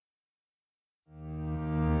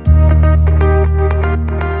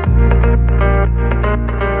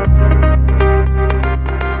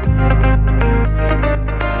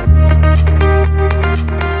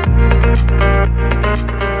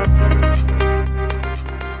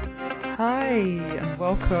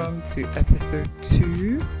welcome to episode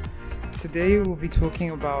 2. Today we'll be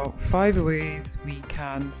talking about 5 ways we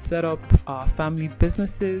can set up our family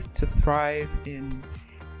businesses to thrive in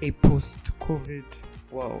a post-COVID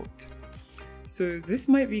world. So this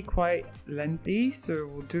might be quite lengthy, so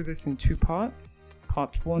we'll do this in 2 parts.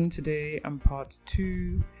 Part 1 today and part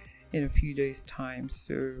 2 in a few days' time,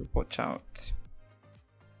 so watch out.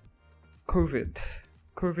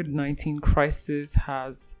 COVID-19 crisis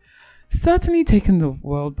has certainly taken the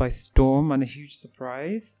world by storm and a huge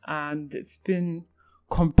surprise, and it's been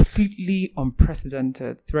completely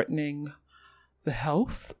unprecedented, threatening the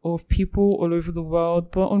health of people all over the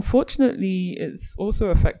world. But unfortunately, it's also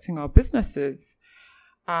affecting our businesses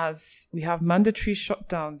as we have mandatory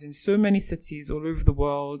shutdowns in so many cities all over the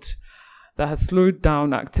world that has slowed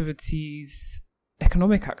down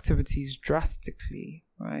economic activities drastically,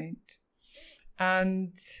 right?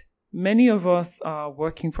 And many of us are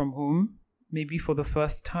working from home, maybe for the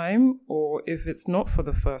first time, or if it's not for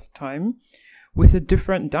the first time, with a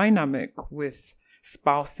different dynamic with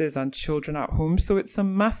spouses and children at home. So it's a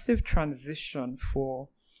massive transition for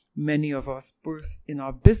many of us, both in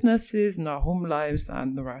our businesses, in our home lives,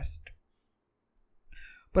 and the rest.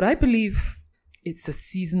 But I believe it's a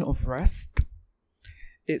season of rest.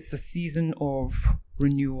 It's a season of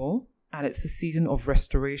renewal, and it's a season of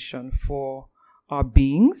restoration for our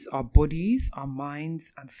beings, our bodies, our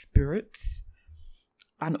minds and spirits,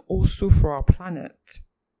 and also for our planet.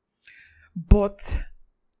 But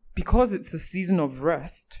because it's a season of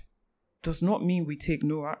rest, does not mean we take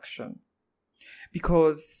no action.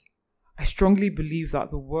 Because I strongly believe that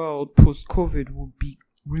the world post-COVID will be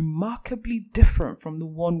remarkably different from the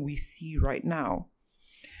one we see right now.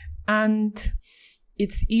 And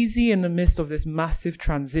it's easy in the midst of this massive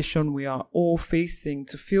transition we are all facing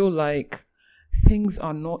to feel like things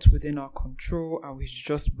are not within our control and we should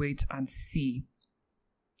just wait and see.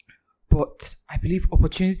 But I believe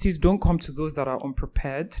opportunities don't come to those that are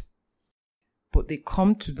unprepared, but they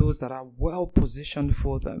come to those that are well positioned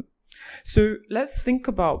for them. So let's think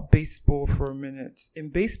about baseball for a minute. In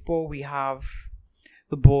baseball, we have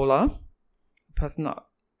the bowler, the person that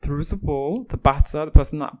throws the ball, the batter, the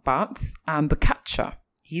person that bats, and the catcher.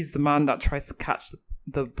 He's the man that tries to catch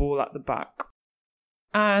the ball at the back.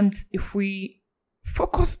 And if we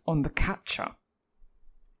focus on the catcher,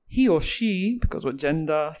 he or she, because we're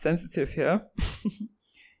gender sensitive here,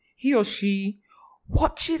 he or she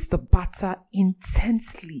watches the batter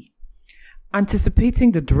intensely,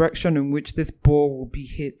 anticipating the direction in which this ball will be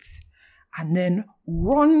hit, and then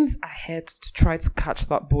runs ahead to try to catch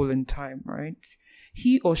that ball in time, right?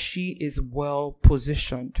 He or she is well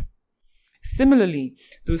positioned. Similarly,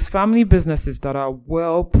 those family businesses that are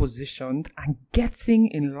well positioned and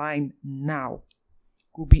getting in line now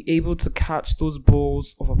will be able to catch those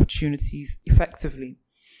balls of opportunities effectively.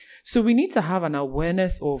 So we need to have an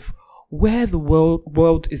awareness of where the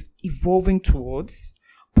world is evolving towards,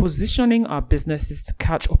 positioning our businesses to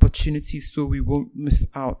catch opportunities so we won't miss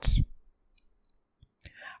out.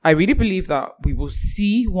 I really believe that we will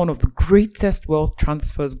see one of the greatest wealth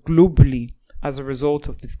transfers globally as a result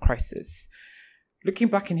of this crisis. Looking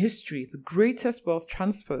back in history, the greatest wealth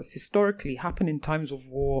transfers historically happen in times of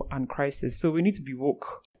war and crisis, so we need to be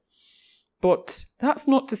woke. But that's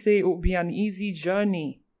not to say it will be an easy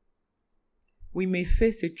journey. We may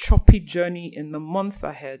face a choppy journey in the months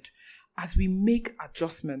ahead as we make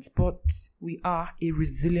adjustments, but we are a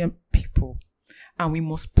resilient people and we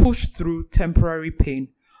must push through temporary pain,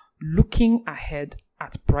 looking ahead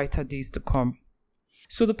at brighter days to come.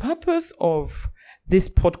 So the purpose of this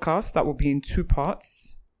podcast, that will be in 2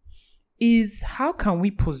 parts, is how can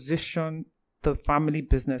we position the family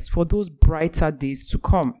business for those brighter days to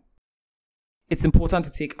come? It's important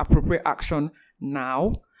to take appropriate action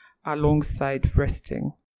now alongside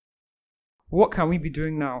resting. What can we be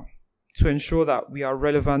doing now to ensure that we are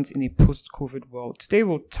relevant in a post-COVID world? Today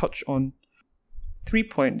we'll touch on 3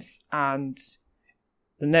 points, and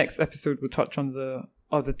the next episode will touch on the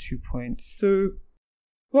other 2 points. So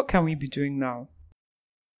what can we be doing now?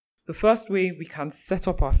 The first way we can set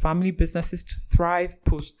up our family businesses to thrive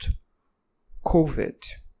post-COVID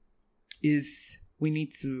is we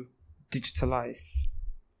need to digitalize.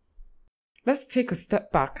 Let's take a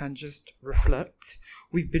step back and just reflect.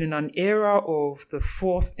 We've been in an era of the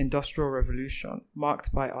 4th industrial revolution,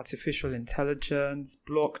 marked by artificial intelligence,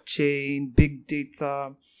 blockchain, big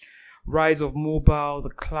data, rise of mobile,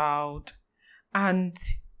 the cloud. And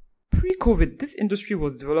pre-COVID, this industry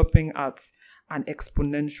was developing at an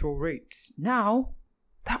exponential rate. Now,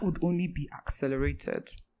 that would only be accelerated.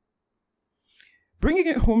 Bringing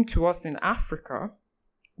it home to us in Africa,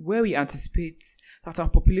 where we anticipate that our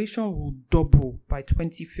population will double by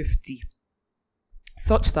 2050,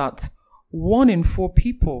 such that 1 in 4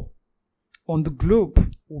 people on the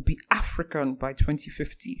globe will be African by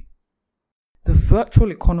 2050. The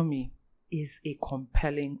virtual economy is a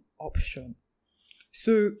compelling option.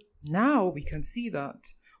 So now we can see that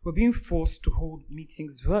we're being forced to hold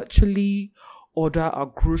meetings virtually, order our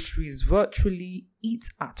groceries virtually, eat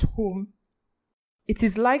at home. It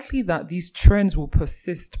is likely that these trends will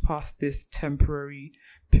persist past this temporary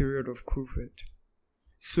period of COVID.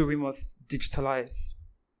 So we must digitalize.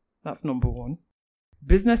 That's number one.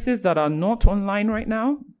 Businesses that are not online right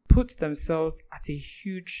now put themselves at a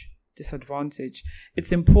huge disadvantage.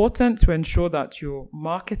 It's important to ensure that your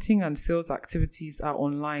marketing and sales activities are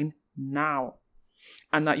online now,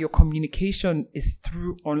 and that your communication is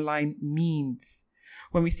through online means.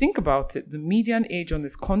 When we think about it, the median age on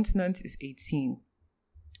this continent is 18.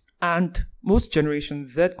 And most Generation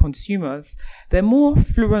Z consumers, they're more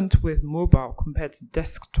fluent with mobile compared to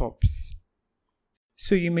desktops.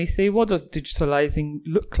 So you may say, what does digitalizing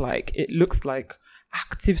look like? It looks like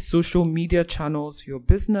active social media channels for your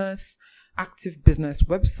business, active business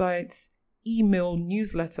websites, email,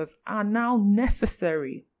 newsletters are now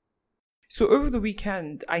necessary. So over the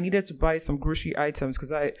weekend, I needed to buy some grocery items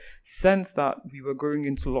because I sensed that we were going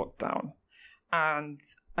into lockdown. And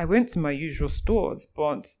I went to my usual stores,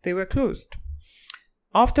 but they were closed.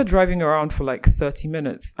 After driving around for like 30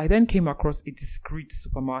 minutes, I then came across a discreet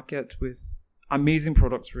supermarket with amazing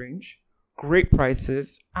product range, great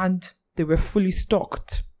prices, and they were fully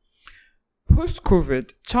stocked.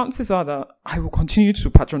 Post-COVID, chances are that I will continue to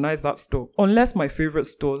patronize that store unless my favorite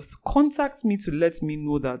stores contact me to let me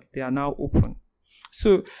know that they are now open.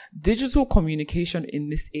 So digital communication in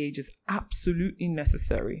this age is absolutely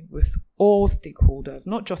necessary with all stakeholders,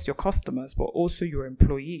 not just your customers, but also your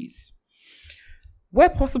employees. Where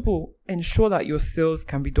possible, ensure that your sales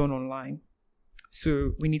can be done online.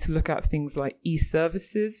 So we need to look at things like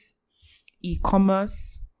e-services,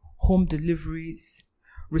 e-commerce, home deliveries,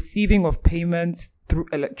 receiving of payments through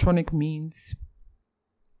electronic means.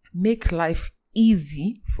 Make life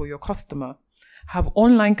easy for your customer. Have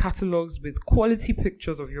online catalogs with quality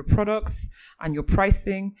pictures of your products and your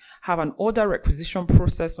pricing. Have an order requisition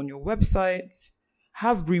process on your website.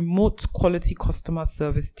 Have remote quality customer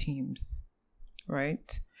service teams,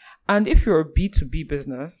 right? And if you're a B2B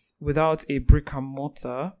business without a brick and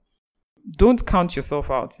mortar, don't count yourself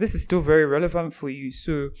out. This is still very relevant for you.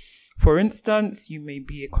 So, for instance, you may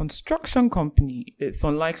be a construction company. It's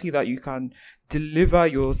unlikely that you can deliver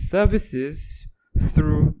your services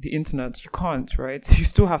through the internet. You can't, right? You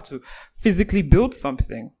still have to physically build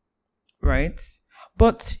something, right?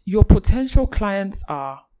 But your potential clients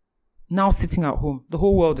are now sitting at home. The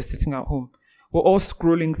whole world is sitting at home. We're all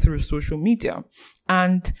scrolling through social media,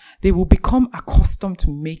 and they will become accustomed to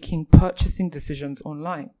making purchasing decisions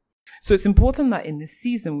online. So it's important that in this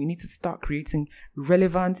season, we need to start creating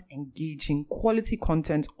relevant, engaging, quality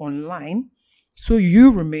content online so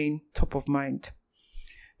you remain top of mind,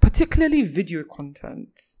 particularly video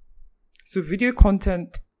content. So video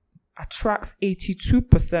content attracts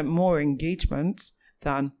 82% more engagement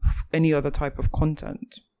than any other type of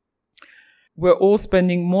content. We're all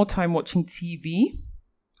spending more time watching TV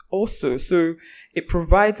also, so it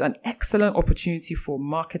provides an excellent opportunity for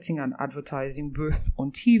marketing and advertising both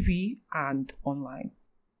on TV and online.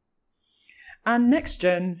 And next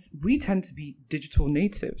gens, we tend to be digital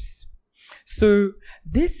natives. So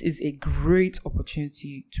this is a great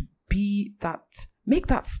opportunity to make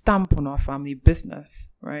that stamp on our family business,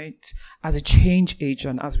 right? As a change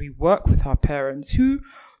agent, as we work with our parents who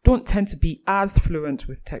don't tend to be as fluent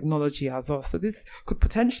with technology as us. So this could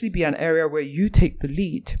potentially be an area where you take the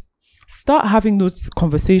lead. Start having those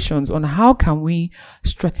conversations on how can we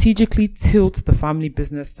strategically tilt the family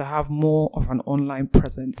business to have more of an online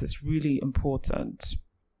presence. It's really important.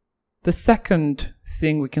 The second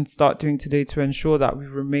thing we can start doing today to ensure that we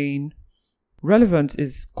remain relevant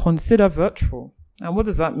is consider virtual. And what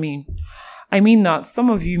does that mean? I mean that some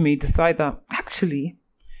of you may decide that actually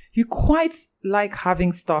you quite like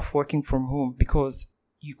having staff working from home because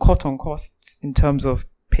you cut on costs in terms of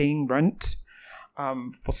paying rent.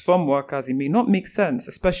 For some workers, it may not make sense,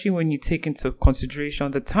 especially when you take into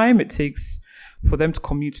consideration the time it takes for them to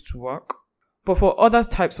commute to work. But for other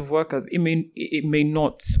types of workers, it may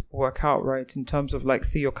not work out, right? In terms of, like,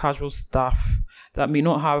 say, your casual staff that may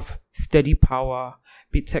not have steady power,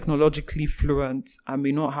 be technologically fluent, and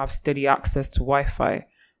may not have steady access to Wi-Fi.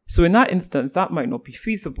 So in that instance, that might not be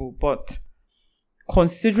feasible. But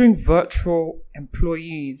considering virtual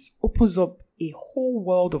employees opens up a whole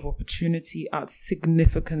world of opportunity at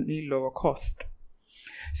significantly lower cost.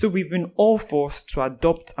 So we've been all forced to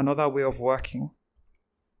adopt another way of working,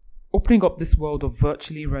 opening up this world of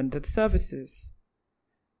virtually rendered services.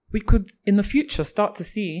 We could, in the future, start to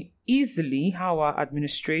see easily how our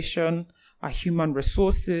administration, our human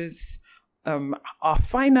resources, our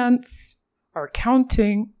finance, our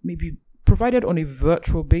accounting may be provided on a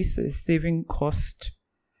virtual basis, saving cost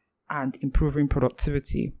and improving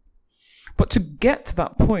productivity. But to get to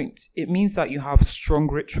that point, it means that you have strong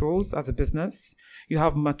rituals as a business, you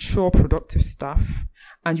have mature, productive staff,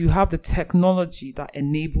 and you have the technology that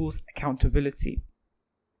enables accountability.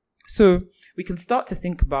 So we can start to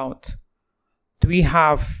think about, do we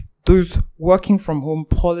have those working from home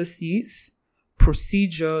policies,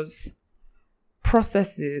 procedures,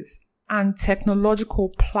 processes, and technological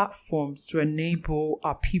platforms to enable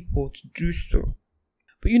our people to do so?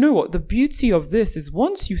 But you know what? The beauty of this is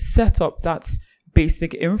once you set up that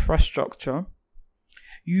basic infrastructure,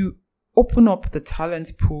 you open up the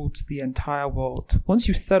talent pool to the entire world. Once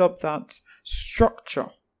you set up that structure,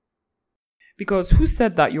 because who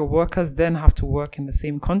said that your workers then have to work in the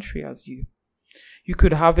same country as you? You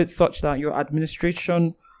could have it such that your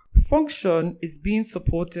administration function is being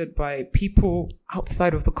supported by people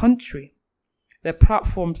outside of the country. There are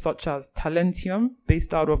platforms such as Talentium,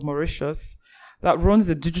 based out of Mauritius, that runs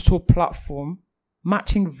a digital platform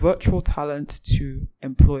matching virtual talent to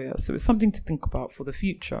employers. So it's something to think about for the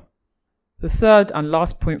future. The third and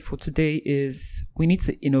last point for today is we need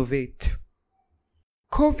to innovate.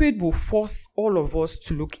 COVID will force all of us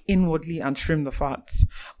to look inwardly and trim the fat.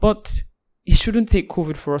 But it shouldn't take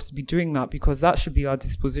COVID for us to be doing that, because that should be our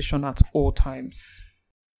disposition at all times.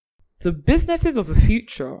 The businesses of the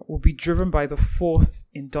future will be driven by the fourth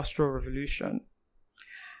industrial revolution.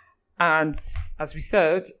 And as we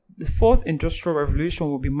said, the fourth industrial revolution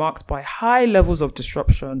will be marked by high levels of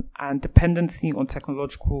disruption and dependency on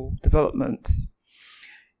technological developments.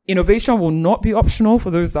 Innovation will not be optional for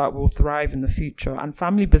those that will thrive in the future, and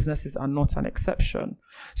family businesses are not an exception.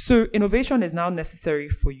 So innovation is now necessary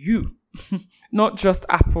for you, not just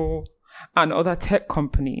Apple and other tech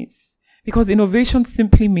companies, because innovation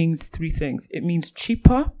simply means three things. It means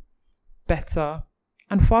cheaper, better,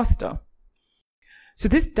 and faster. So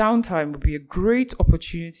this downtime would be a great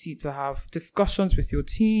opportunity to have discussions with your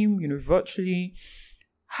team, virtually.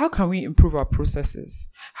 How can we improve our processes?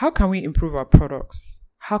 How can we improve our products?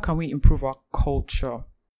 How can we improve our culture?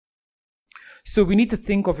 So we need to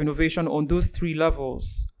think of innovation on those three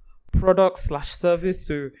levels: product/service,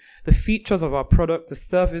 so the features of our product, the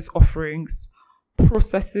service offerings,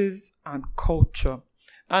 processes, and culture.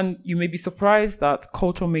 And you may be surprised that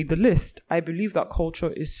culture made the list. I believe that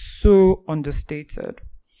culture is so understated.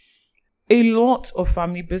 A lot of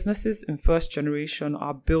family businesses in first generation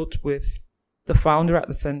are built with the founder at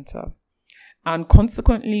the center. And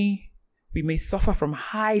consequently, we may suffer from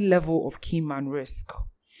high level of key man risk.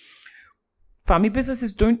 Family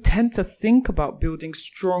businesses don't tend to think about building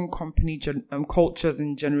strong company cultures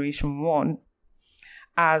in generation one,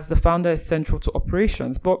 as the founder is central to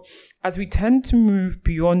operations. But as we tend to move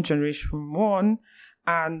beyond generation one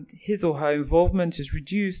and his or her involvement is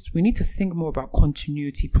reduced, we need to think more about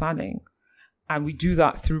continuity planning. And we do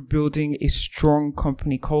that through building a strong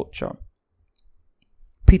company culture.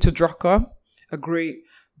 Peter Drucker, a great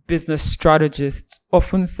business strategist,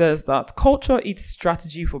 often says that culture eats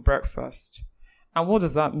strategy for breakfast. And what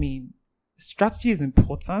does that mean? Strategy is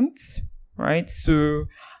important, right? So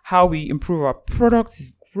how we improve our products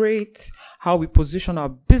is great. How we position our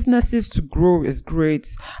businesses to grow is great.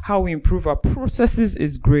 How we improve our processes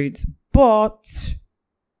is great. But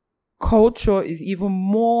culture is even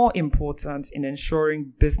more important in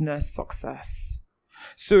ensuring business success.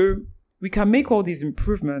 So we can make all these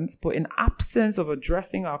improvements, but in absence of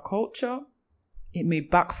addressing our culture, it may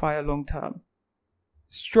backfire long term.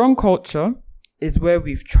 Strong culture is where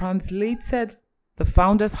we've translated the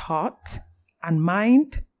founder's heart and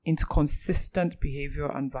mind into consistent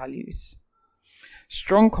behavior and values.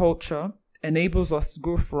 Strong culture enables us to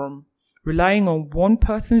go from relying on one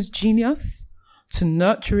person's genius to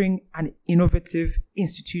nurturing an innovative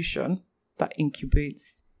institution that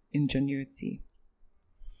incubates ingenuity.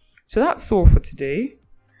 So that's all for today.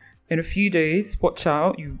 In a few days, watch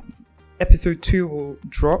out. Episode 2 will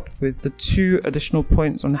drop with the 2 additional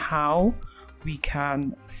points on how we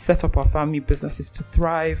can set up our family businesses to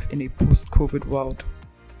thrive in a post-COVID world.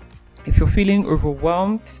 If you're feeling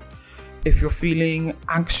overwhelmed, if you're feeling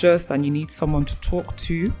anxious and you need someone to talk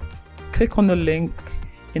to, click on the link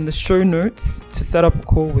in the show notes to set up a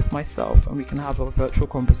call with myself and we can have a virtual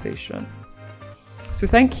conversation. So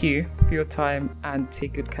thank you for your time and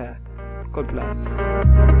take good care. God bless.